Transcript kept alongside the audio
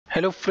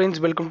Hello friends,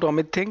 welcome to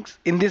Amit Things.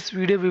 In this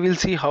video we will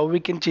see how we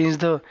can change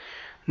the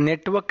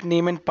network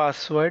name and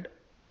password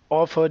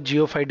of a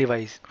jiofi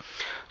device.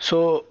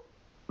 So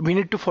we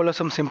need to follow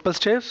some simple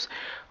steps.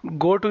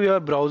 Go to your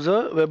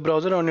browser, web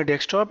browser on your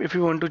desktop. If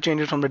you want to change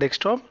it from the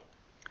desktop,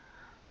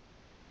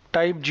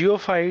 type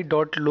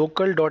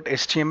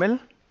jiofi.local.html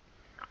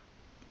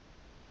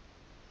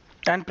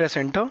and press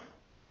enter.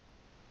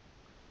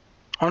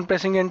 On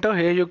pressing enter,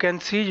 here you can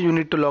see you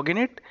need to log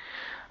in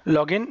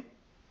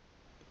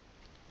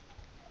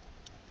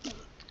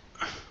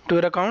to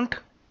your account.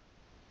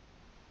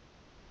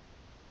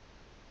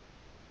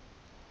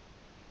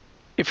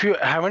 If you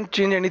haven't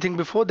changed anything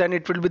before, then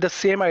it will be the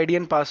same ID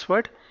and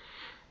password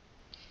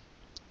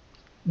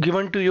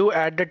given to you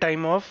at the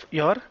time of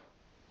your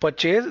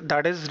purchase,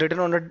 that is written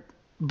on the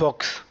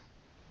box.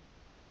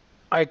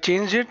 I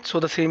changed it, so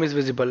the same is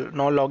visible.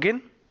 Now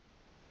login.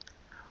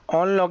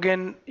 On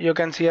login, you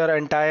can see our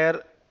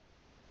entire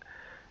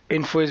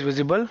info is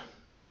visible.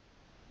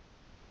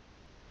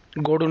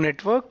 Go to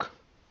network.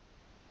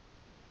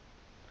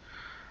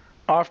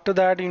 After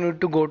that, you need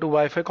to go to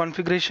Wi-Fi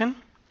configuration.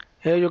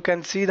 Here you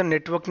can see the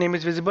network name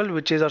is visible,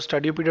 which is our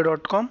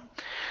studiopedia.com.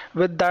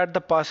 With that,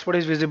 the password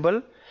is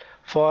visible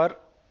for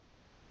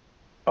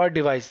our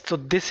device. So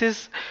this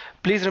is,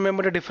 please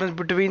remember the difference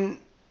between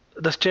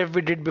the step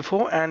we did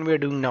before and we are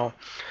doing now.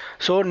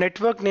 So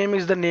network name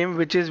is the name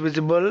which is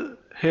visible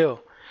here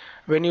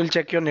when you will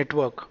check your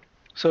network.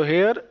 So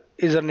here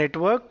is a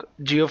network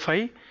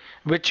jiofi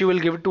which you will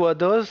give to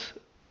others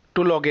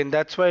to log in.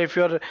 That's why if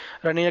you are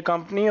running a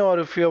company or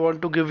if you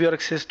want to give your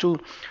access to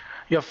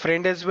your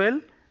friend as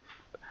well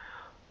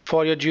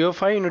for your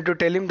jiofi, you need to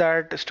tell him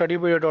that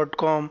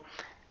studiopedia.com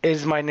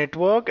is my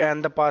network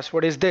and the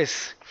password is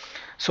this.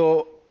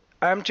 So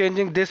I am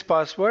changing this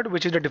password,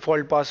 which is the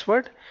default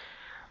password.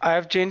 I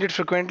have changed it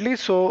frequently,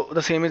 so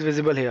the same is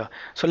visible here.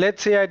 So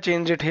let's say I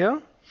change it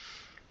here.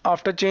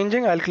 After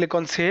changing, I'll click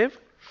on save.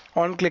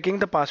 On clicking,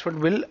 the password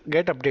will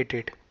get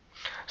updated.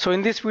 So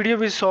in this video,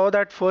 we saw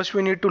that first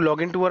we need to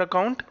log into our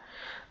account.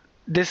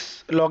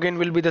 This login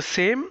will be the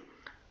same,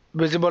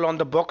 visible on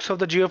the box of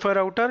the jiofi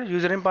router,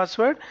 username,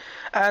 password,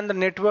 and the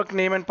network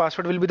name and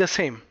password will be the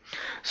same.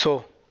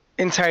 So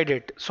inside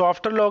it. So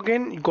after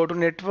login, you go to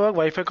network,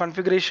 Wi-Fi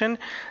configuration,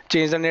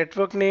 change the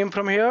network name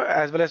from here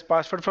as well as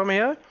password from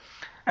here,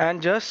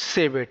 and just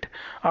save it.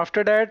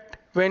 After that,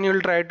 when you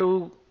will try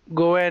to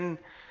go and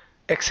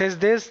access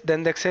this,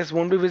 then the access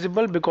won't be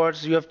visible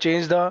because you have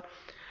changed the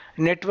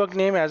network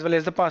name as well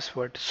as the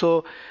password.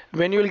 So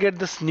when you will get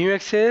this new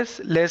access,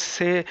 let's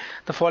say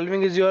the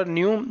following is your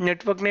new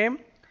network name,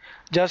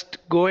 just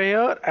go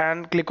here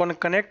and click on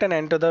connect and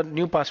enter the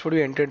new password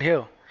you entered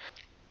here.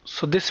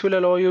 So this will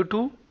allow you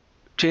to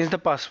change the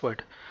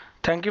password.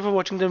 Thank you for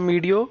watching the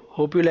video.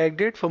 Hope you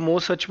liked it. For more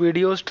such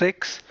videos,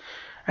 tricks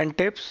and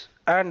tips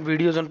and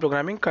videos on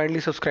programming, kindly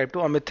subscribe to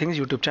Amit Things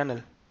YouTube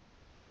channel.